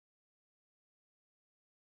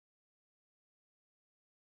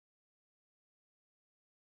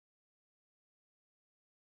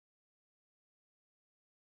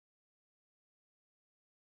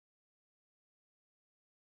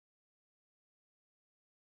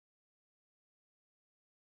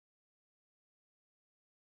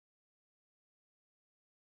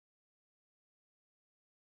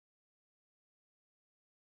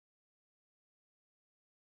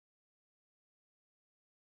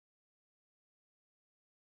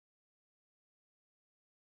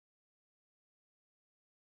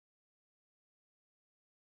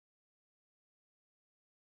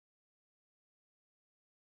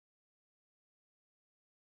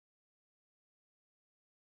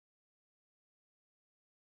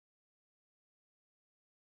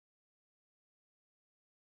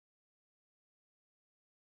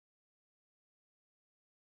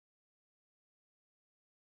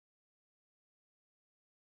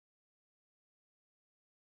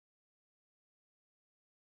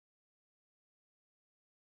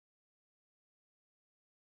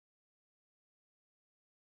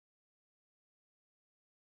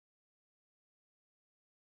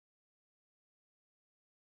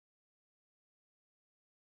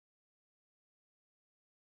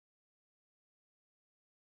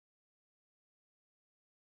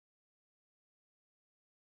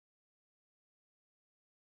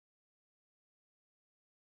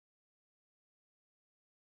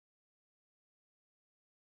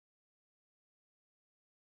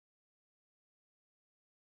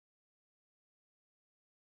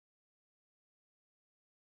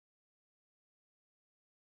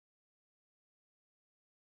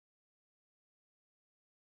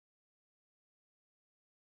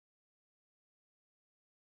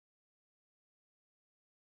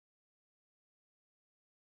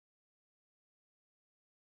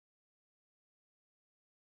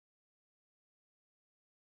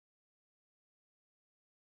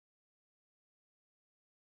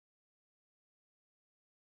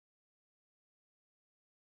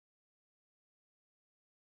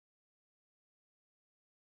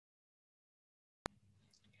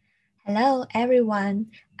Hello everyone,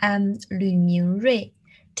 I'm Lü Mingrui.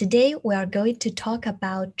 Today we are going to talk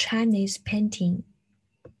about Chinese painting.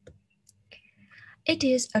 It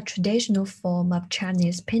is a traditional form of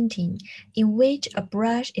Chinese painting in which a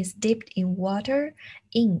brush is dipped in water,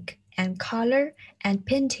 ink, and color and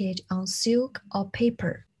painted on silk or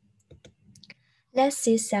paper. Let's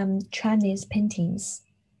see some Chinese paintings.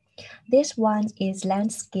 This one is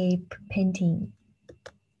landscape painting.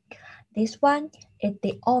 This one is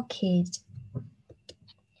the orchid.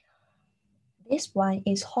 This one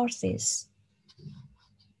is horses.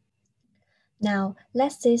 Now,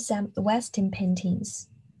 let's see some Western paintings.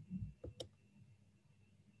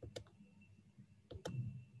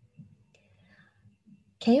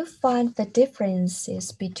 Can you find the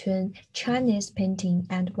differences between Chinese painting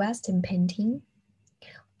and Western painting?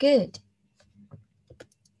 Good.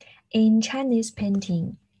 In Chinese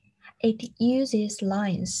painting, it uses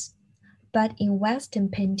lines, but in Western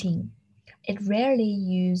painting, it rarely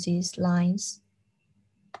uses lines.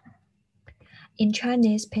 In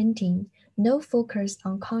Chinese painting, no focus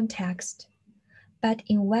on context, but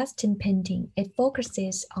in Western painting, it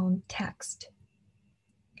focuses on text.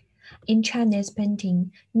 In Chinese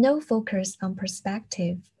painting, no focus on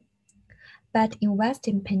perspective, but in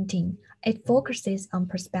Western painting, it focuses on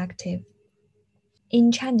perspective. In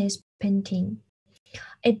Chinese painting,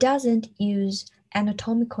 it doesn't use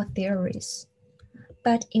anatomical theories,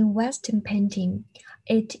 but in Western painting,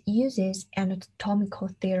 it uses anatomical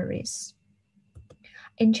theories.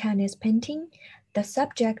 In Chinese painting, the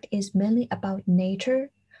subject is mainly about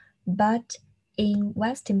nature, but in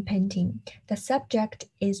Western painting, the subject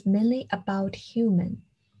is mainly about human.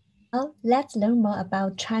 Now, let's learn more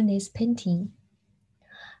about Chinese painting.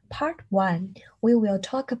 Part 1, we will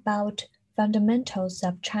talk about fundamentals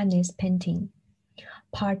of Chinese painting.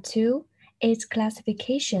 Part 2 is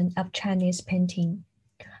classification of Chinese painting.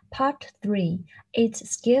 Part 3 is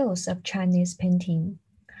skills of Chinese painting.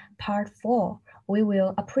 Part 4, we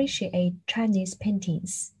will appreciate Chinese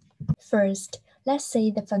paintings. First, let's see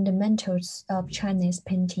the fundamentals of Chinese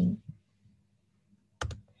painting.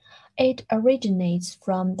 It originates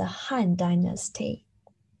from the Han Dynasty.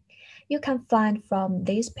 You can find from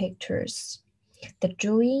these pictures. The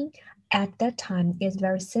drawing at that time is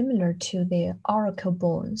very similar to the oracle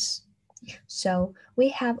bones. So we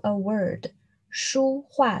have a word, 书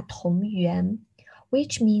画同源,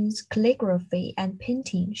 which means calligraphy and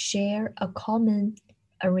painting share a common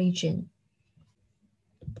origin.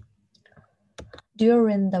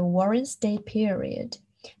 During the Warring State period,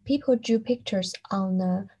 people drew pictures on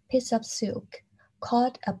a piece of silk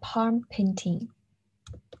called a palm painting.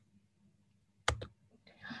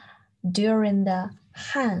 During the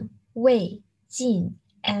Han, Wei, Jin,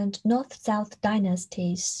 and North-South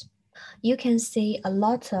dynasties, you can see a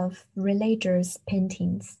lot of religious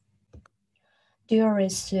paintings. During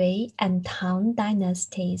Sui and Tang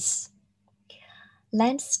dynasties,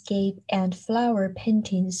 landscape and flower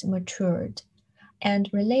paintings matured, and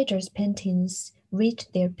religious paintings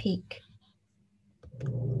reached their peak.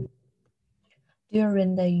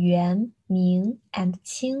 During the Yuan, Ming, and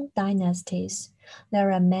Qing dynasties,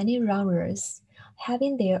 there are many genres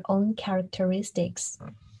having their own characteristics.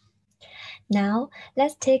 Now,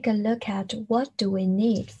 let's take a look at what do we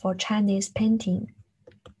need for Chinese painting.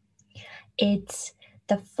 It's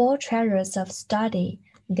the 4 treasures of study.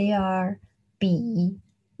 They are 笔,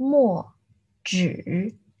 墨,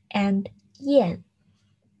 纸, and 砚.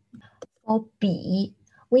 For 笔,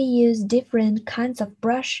 we use different kinds of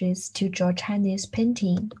brushes to draw Chinese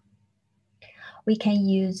painting. We can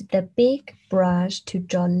use the big brush to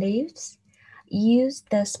draw leaves, use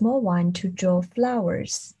the small one to draw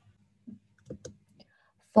flowers.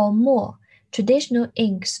 For 墨, traditional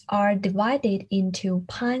inks are divided into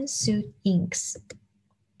pine suit inks,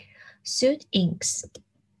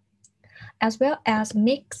 as well as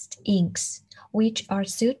mixed inks, which are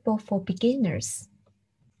suitable for beginners.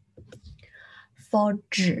 For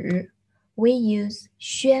纸, we use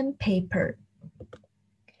宣 paper.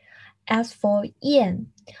 As for 砚,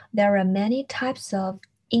 there are many types of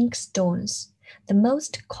inkstones, the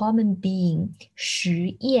most common being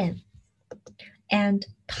石砚 and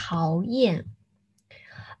陶砚.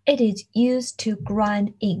 It is used to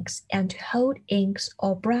grind inks and to hold inks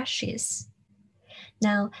or brushes.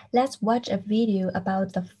 Now, let's watch a video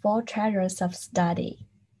about the 4 treasures of study.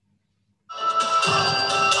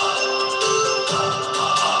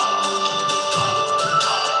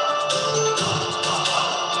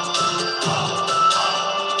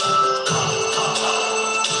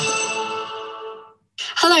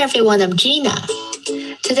 Hello everyone, I'm Gina.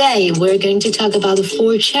 Today we're going to talk about the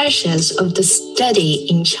 4 treasures of the study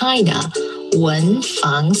in China. 文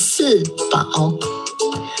房四宝.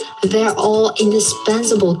 They're all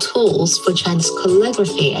indispensable tools for Chinese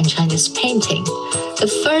calligraphy and Chinese painting. The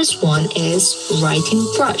first one is writing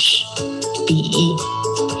brush, 笔.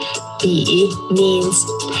 笔 means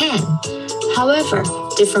pen. However,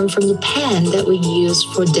 different from the pen that we use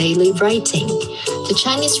for daily writing, the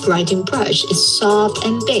Chinese writing brush is soft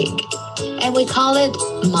and big, and we call it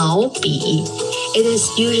毛笔. It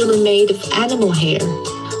is usually made of animal hair.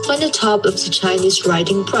 When the top of the Chinese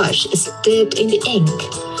writing brush is dipped in the ink,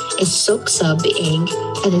 it soaks up the ink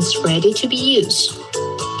and is ready to be used.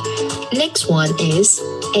 Next one is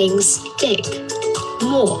ink stick,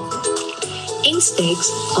 墨. Ink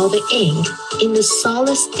sticks are the ink in the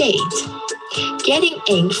solid state. Getting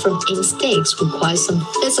ink from ink sticks requires some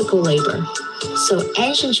physical labor, so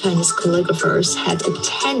ancient Chinese calligraphers had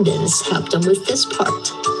attendants help them with this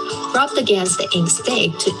part. Rubbed against the ink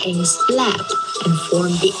stick to ink slab and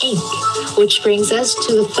form the ink, which brings us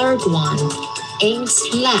to the third one, ink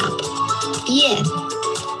slab, 砚.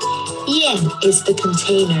 砚 is the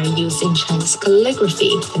container used in Chinese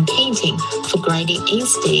calligraphy and painting for grinding ink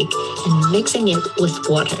stick and mixing it with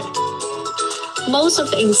water. Most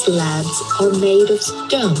of ink slabs are made of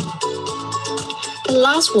stone. The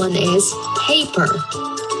last one is paper,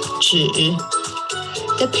 纸.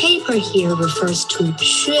 The paper here refers to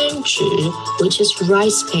宣纸, which is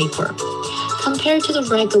rice paper. Compared to the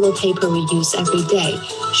regular paper we use every day,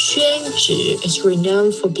 宣纸 is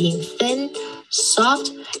renowned for being thin,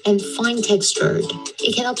 soft, and fine textured.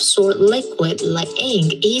 It can absorb liquid like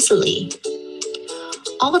ink easily.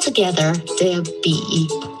 Altogether, they are 笔,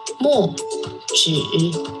 墨, 纸,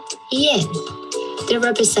 砚. They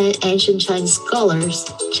represent ancient Chinese scholars,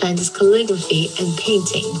 Chinese calligraphy, and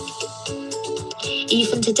painting.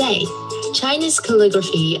 Even today, Chinese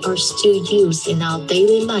calligraphy are still used in our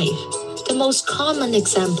daily life. The most common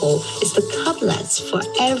example is the couplets for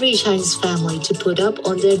every Chinese family to put up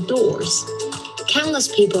on their doors. Countless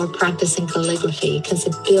people are practicing calligraphy because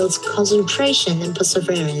it builds concentration and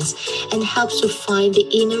perseverance and helps to find the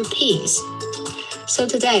inner peace. So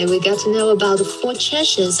today we got to know about the 4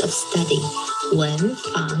 treasures of study, 文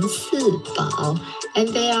房四宝,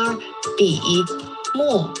 and they are 笔,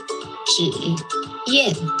 墨, 纸,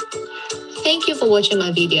 砚. Thank you for watching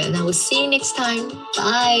my video, and I will see you next time.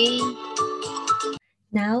 Bye!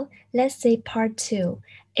 Now, let's see part 2.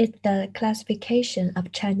 It's the classification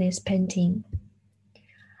of Chinese painting.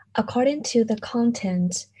 According to the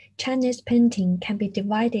content, Chinese painting can be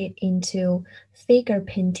divided into figure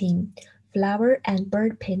painting, flower and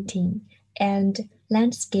bird painting, and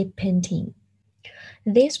landscape painting.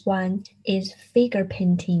 This one is figure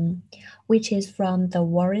painting, which is from the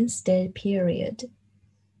Warren State period.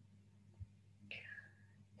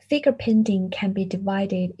 Figure painting can be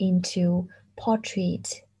divided into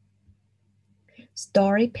portrait,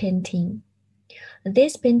 story painting.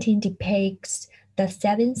 This painting depicts the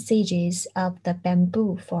 7 sages of the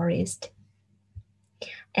bamboo forest,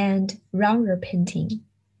 and genre painting.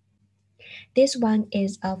 This one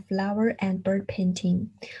is a flower and bird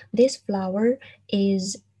painting. This flower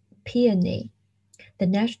is peony, the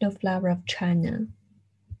national flower of China.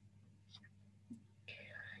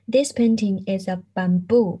 This painting is a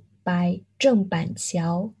bamboo by Zheng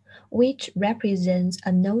Banqiao, which represents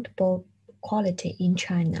a notable quality in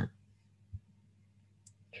China.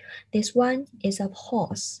 This one is a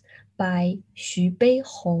horse by Xu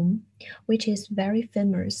Beihong, which is very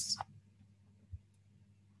famous.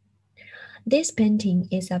 This painting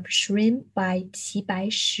is of shrimp by Qi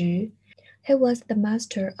Baishi, who was the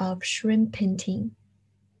master of shrimp painting.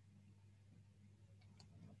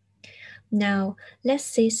 Now, let's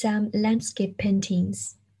see some landscape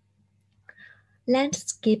paintings.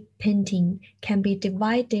 Landscape painting can be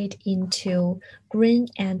divided into green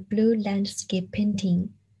and blue landscape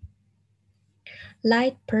painting,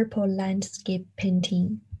 light purple landscape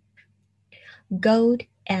painting, gold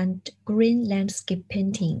and green landscape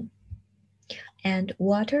painting, and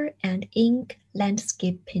water and ink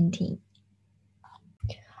landscape painting.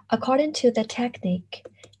 According to the technique,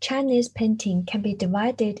 Chinese painting can be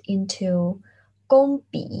divided into 工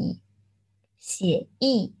笔, 写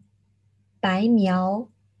意, 白描,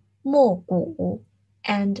 墨骨,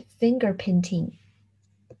 and finger painting.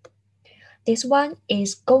 This one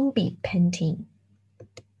is 工笔 painting.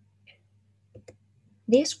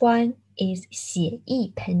 This one is 写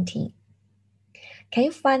意 painting. Can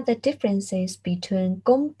you find the differences between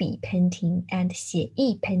工笔 painting and 写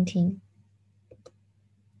意 painting?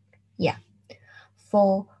 Yeah.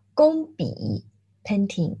 For 工笔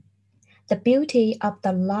painting, the beauty of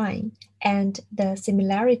the line and the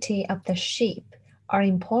similarity of the shape are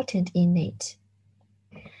important in it.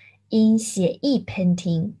 In 写意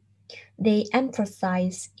painting, the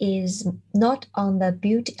emphasis is not on the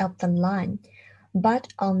beauty of the line,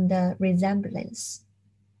 but on the resemblance.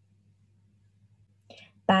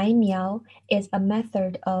 白描 is a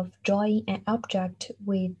method of drawing an object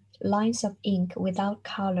with lines of ink without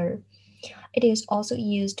color. It is also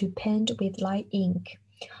used to paint with light ink,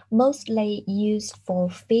 mostly used for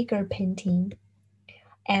figure painting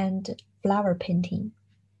and flower painting.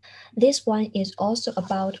 This one is also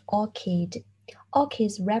about orchid.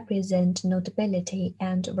 Orchids represent notability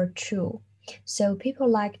and virtue, so people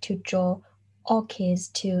like to draw orchids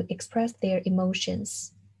to express their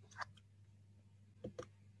emotions.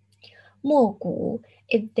 墨骨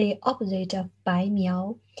is the opposite of 白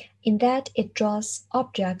描, in that it draws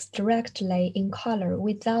objects directly in color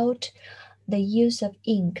without the use of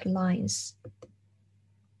ink lines.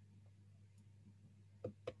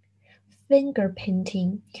 Finger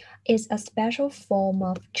painting is a special form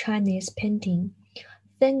of Chinese painting.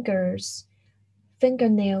 Fingers,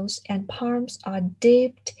 fingernails, and palms are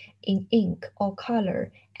dipped in ink or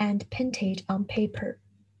color and painted on paper.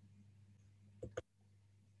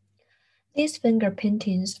 These finger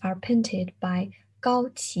paintings are painted by Gao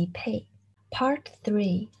Qipei. Part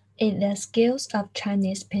 3 is the skills of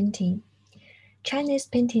Chinese painting. Chinese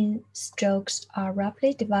painting strokes are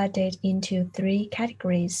roughly divided into 3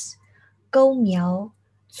 categories: 勾描,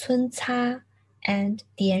 皴擦, and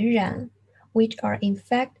点染, which are in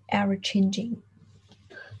fact ever-changing.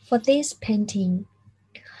 For this painting,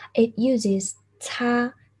 it uses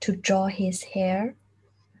擦 to draw his hair,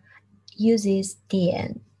 uses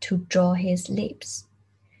点 to draw his lips,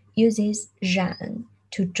 uses 染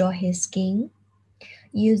to draw his skin,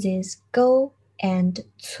 uses 勾 and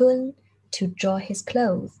皴 to draw his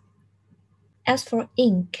clothes. As for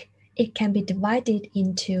ink, it can be divided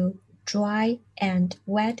into dry and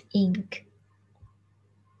wet ink.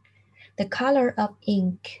 The color of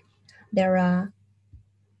ink, there are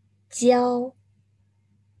焦,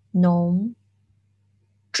 浓,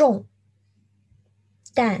 重,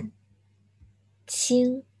 淡,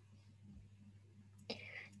 清.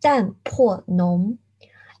 淡破浓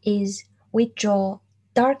is we draw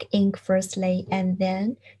dark ink firstly and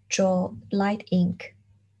then draw light ink.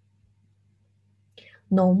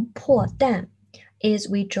 浓破淡 is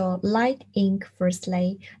we draw light ink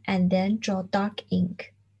firstly and then draw dark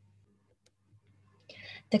ink.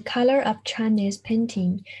 The color of Chinese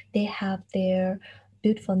painting, they have their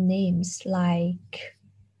beautiful names like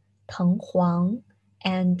藤黄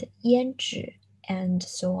and 胭脂 and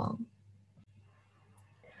so on.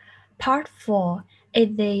 Part 4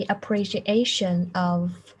 is the appreciation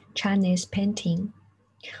of Chinese painting.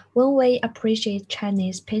 When we appreciate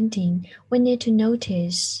Chinese painting, we need to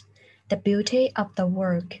notice the beauty of the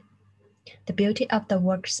work, the beauty of the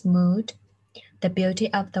work's mood, the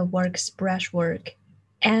beauty of the work's brushwork,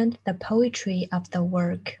 and the poetry of the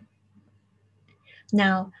work.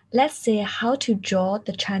 Now, let's see how to draw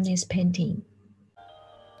the Chinese painting.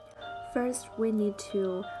 First, we need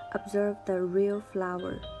to observe the real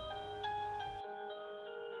flower.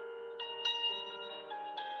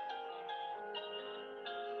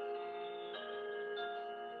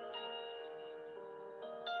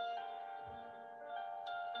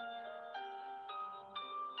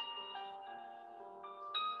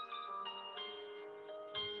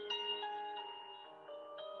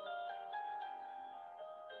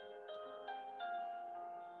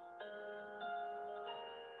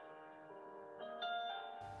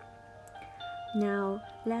 Now,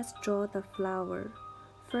 let's draw the flower.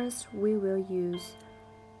 First, we will use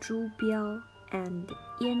朱标 and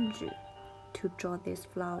胭脂 to draw this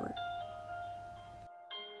flower.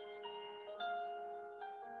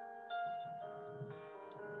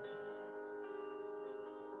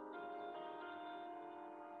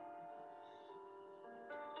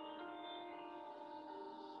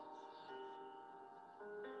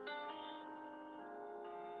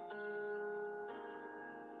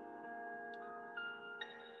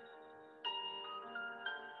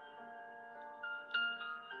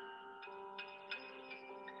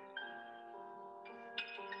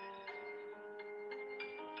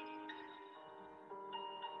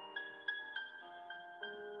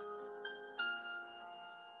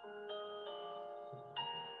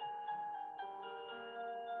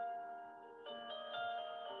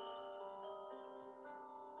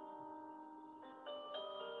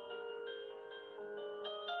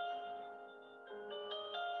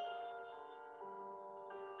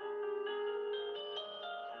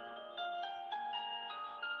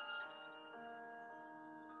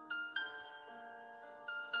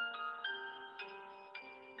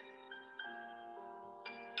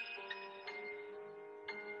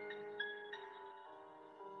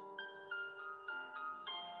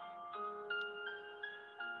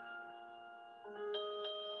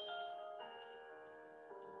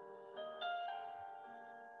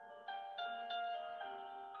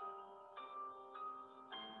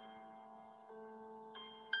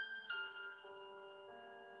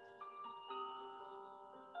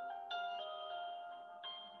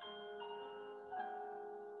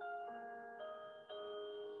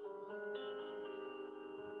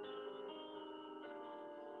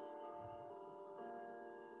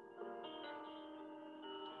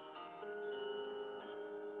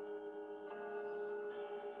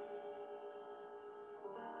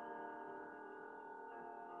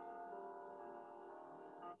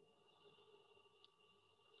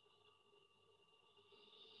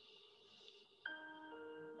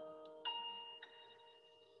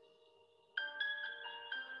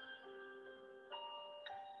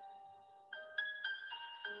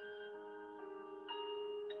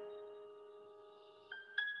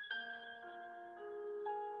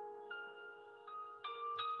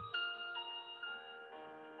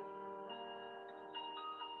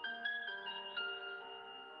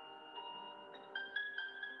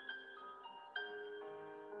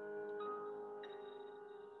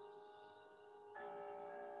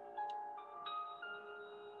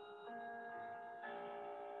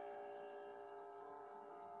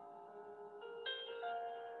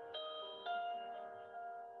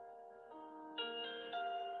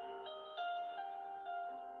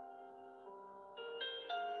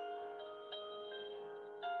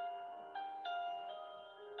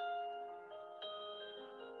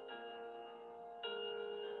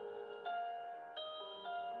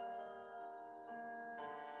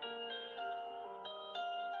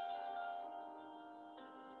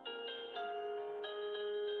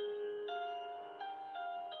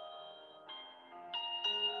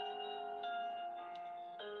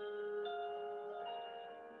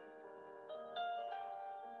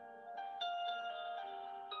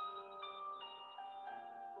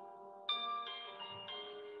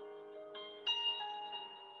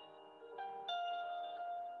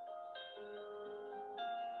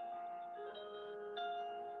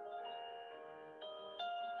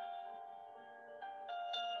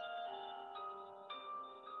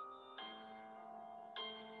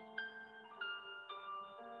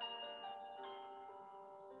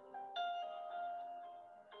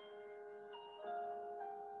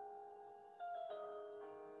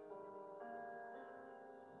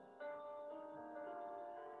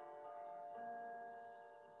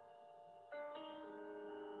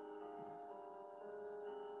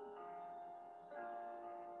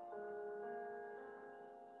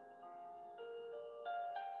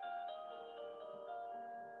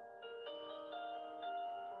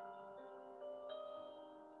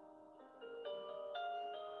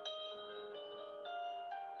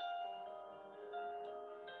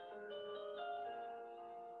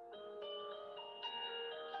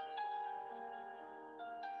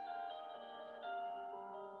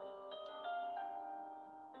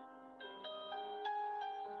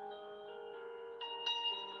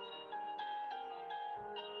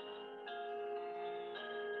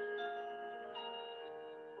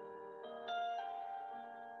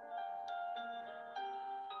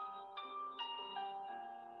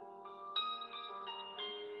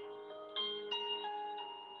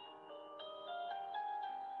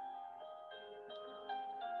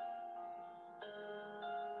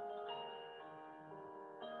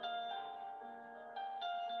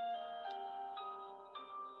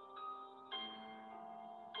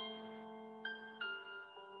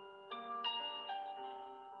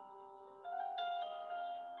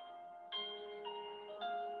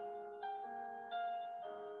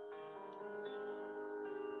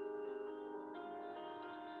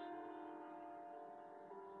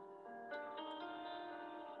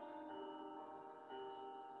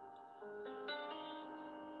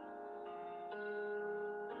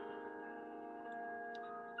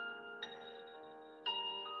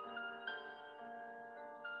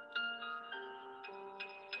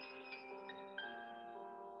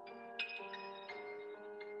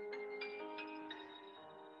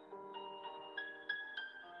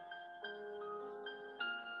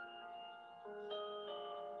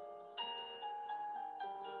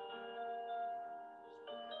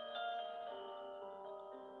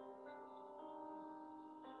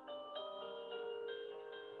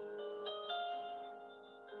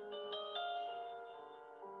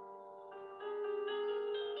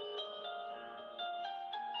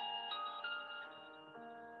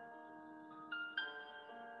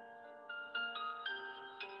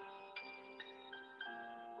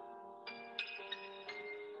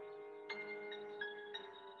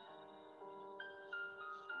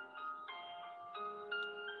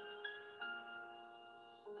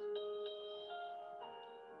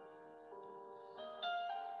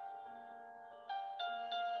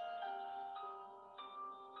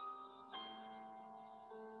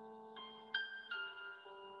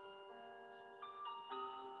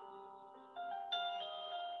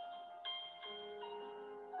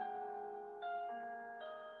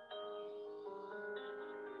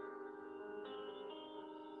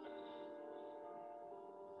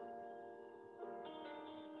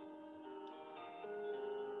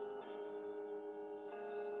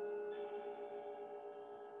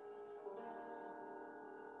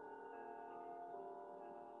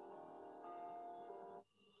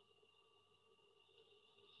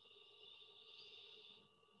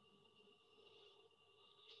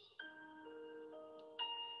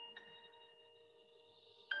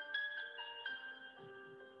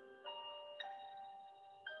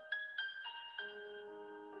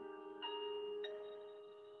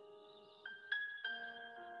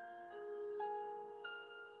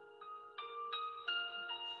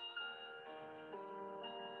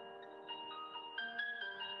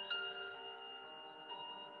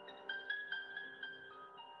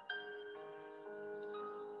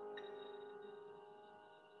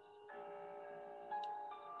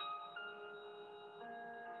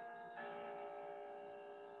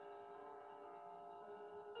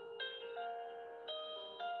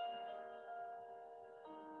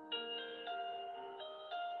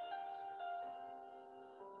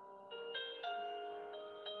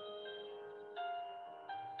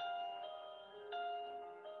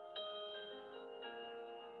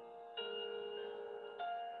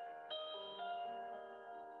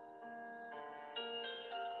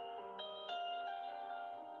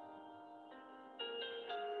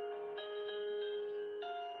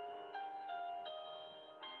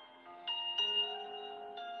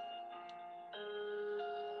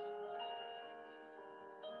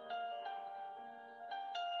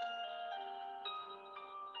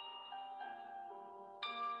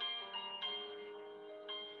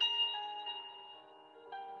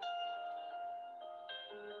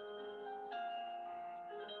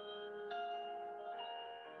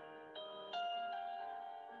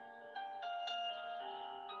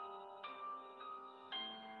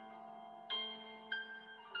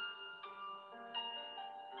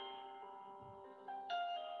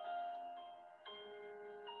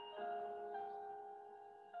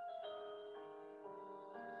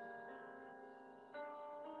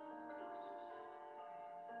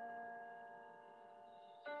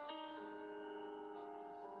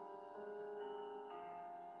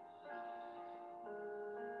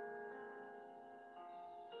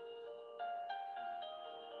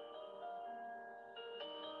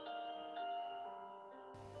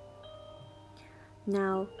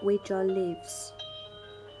 Now we draw leaves.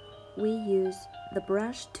 We use the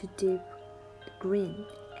brush to dip the green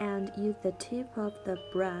and use the tip of the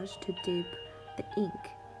brush to dip the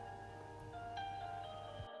ink.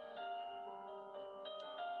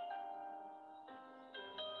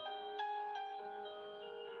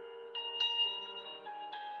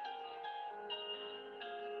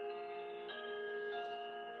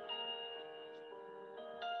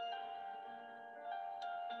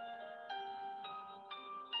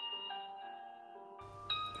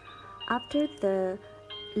 After the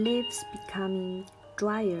leaves becoming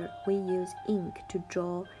drier, we use ink to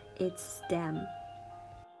draw its stem.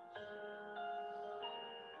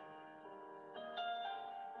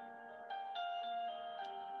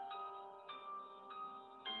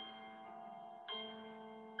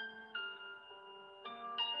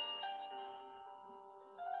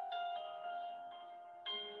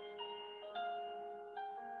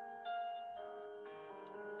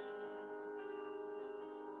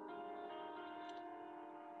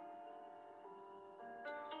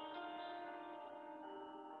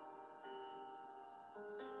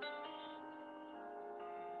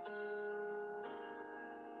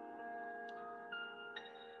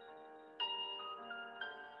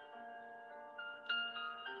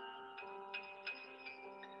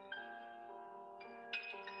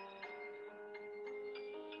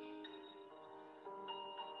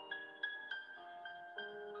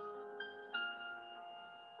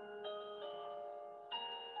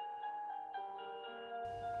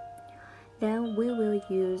 Then we will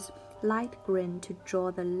use light green to draw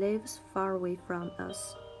the leaves far away from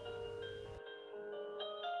us.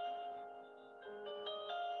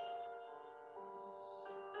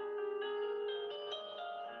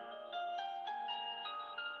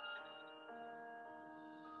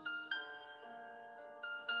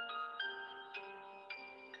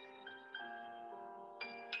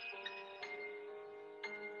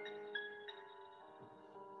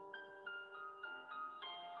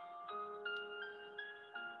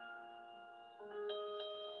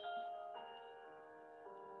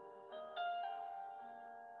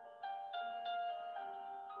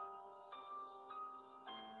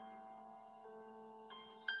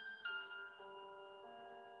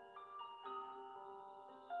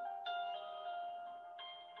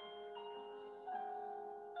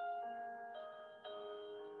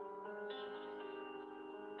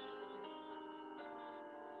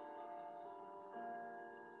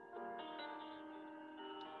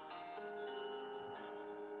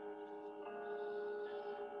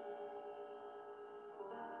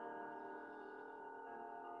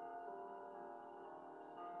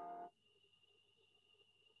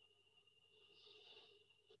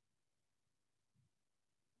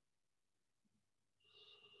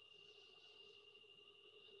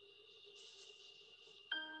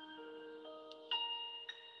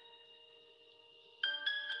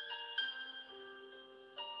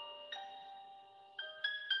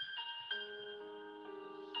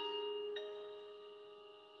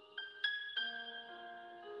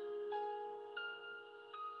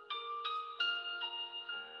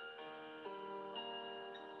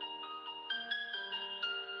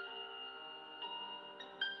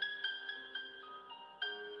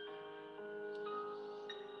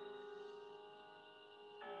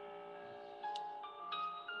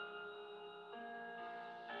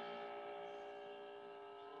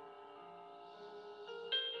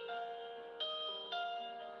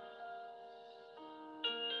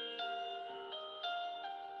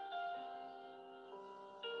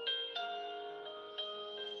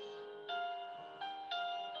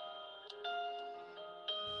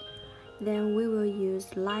 Then we will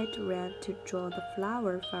use light red to draw the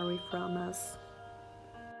flower far away from us.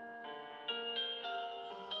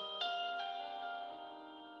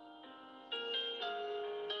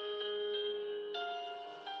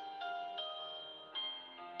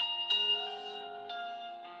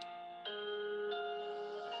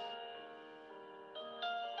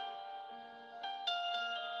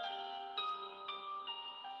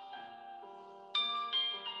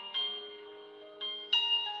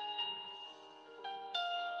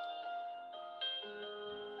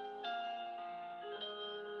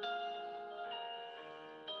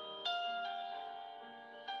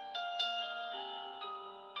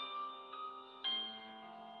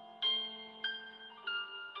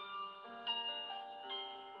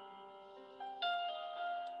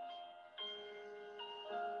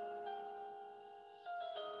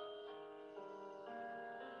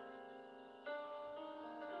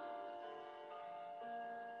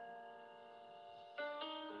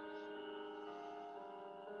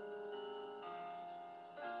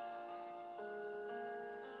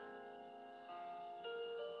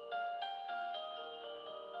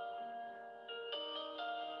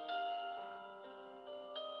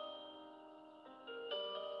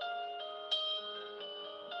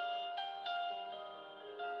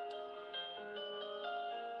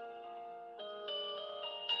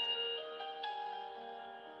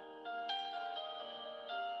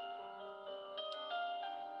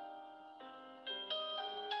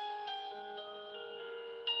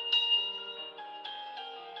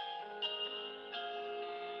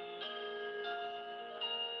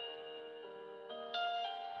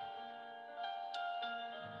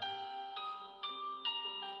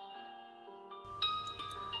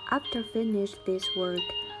 After finish this work,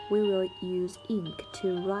 we will use ink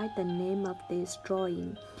to write the name of this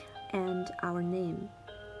drawing and our name.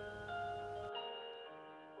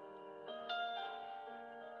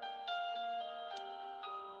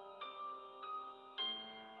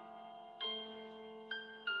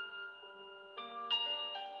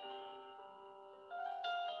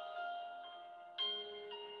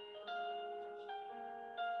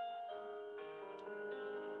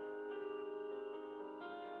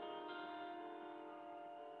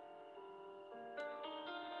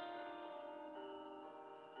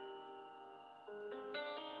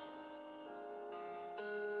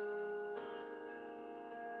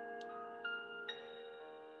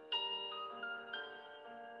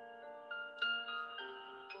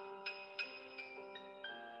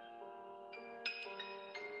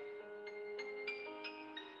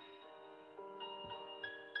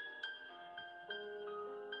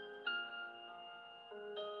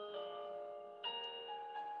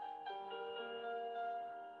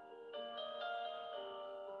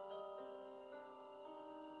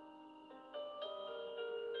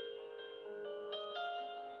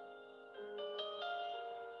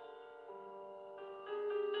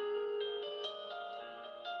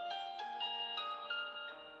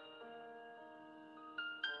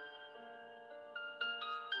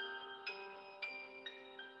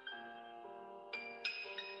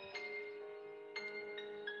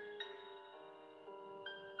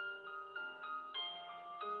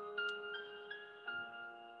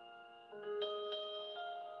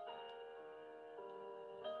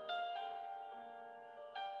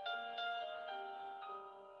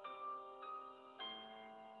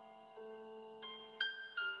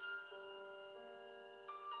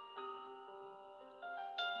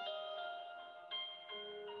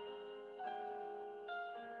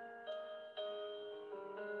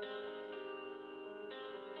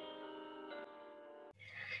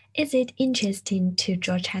 Is it interesting to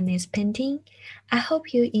draw Chinese painting? I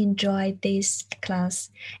hope you enjoyed this class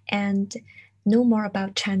and know more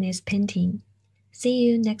about Chinese painting. See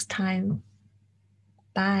you next time.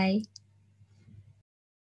 Bye.